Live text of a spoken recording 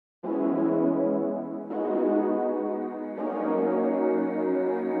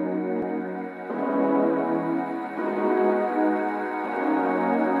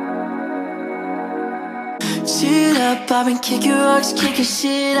poppin', kicking rocks, kicking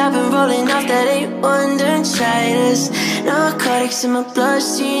shit. I've been rolling off that A1 dermatitis. Narcotics in my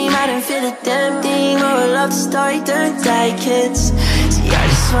bloodstream, I didn't feel a damn thing. Roll off the story, don't die, kids. See, I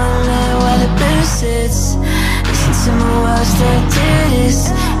just wanna live while the bear sits. Listen to my words, don't do this.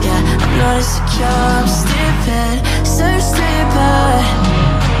 Yeah, I'm not insecure, I'm stupid, so stupid.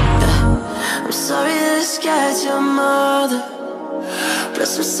 Yeah. I'm sorry that I scared your mother.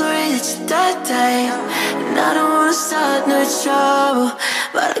 Plus I'm sorry that you died. And I don't wanna start no trouble,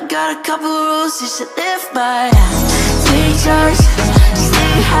 but I got a couple rules you should live by. Take drugs,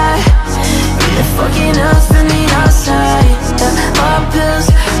 stay high, get the fucking earth from the outside. Pop pills,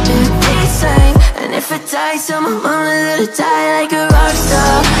 do the same. And if I die, tell my mama that I die like a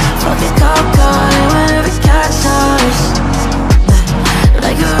rockstar. Fuck a cop car, and whenever catch us.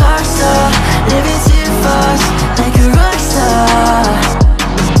 Like a rockstar, living too fast, like a rockstar.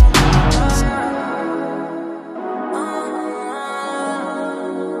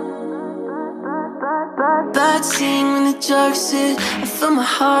 Bad scene when the drugs hit. I feel my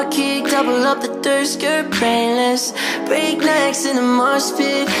heart kick, double up the dirt, skirt brainless. Break necks in a mosh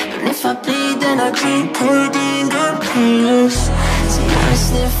pit, and if I bleed then I drink codeine, get painless. See, I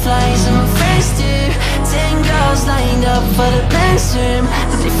sniff flies and my friends do. 10 girls lined up for the men's room,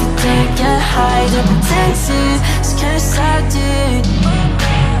 and if you don't get high, don't pretend to. It's kinda sad, dude.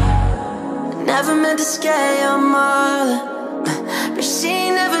 I never meant to scare your mother, but she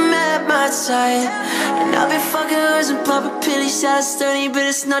never met my type. And I've been fucking hoes and popping pills, shots sturdy, but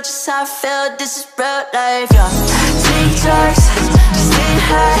it's not just how I felt, this is real life, yeah. Take drugs, stay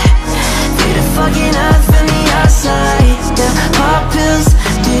high, feel the fucking earth from the outside. Yeah, pop pills,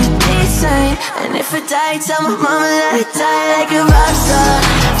 do the same. And if I die, tell my mama that I die like a rockstar.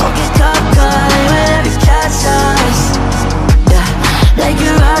 Fuck a cop car, whenever catch us. Yeah, like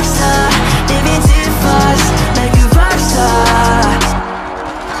a rockstar, living too fast, like a rockstar.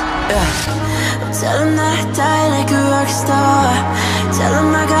 Yeah. Tell them that I die like a rockstar. Tell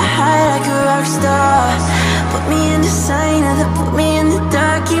them I got high like a rockstar. Put me in the sign and then put me in the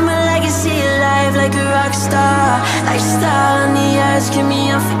dark. Keep my legacy alive like a rockstar. Lifestyle on the edge, keep me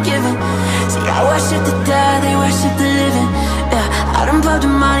unforgiving. See, I worship the dead, they worship the living. Yeah, I done popped the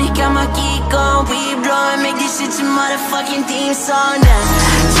money, got my geek on. Weed blowing, make this shit your motherfucking theme song. Now,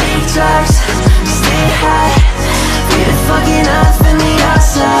 take drugs, stay high, feel the fucking earth from the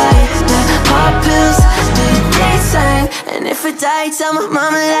outside. Yeah, pop pills, do the daytime. And if I die, tell my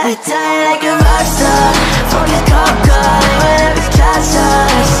mama that I die like a rockstar.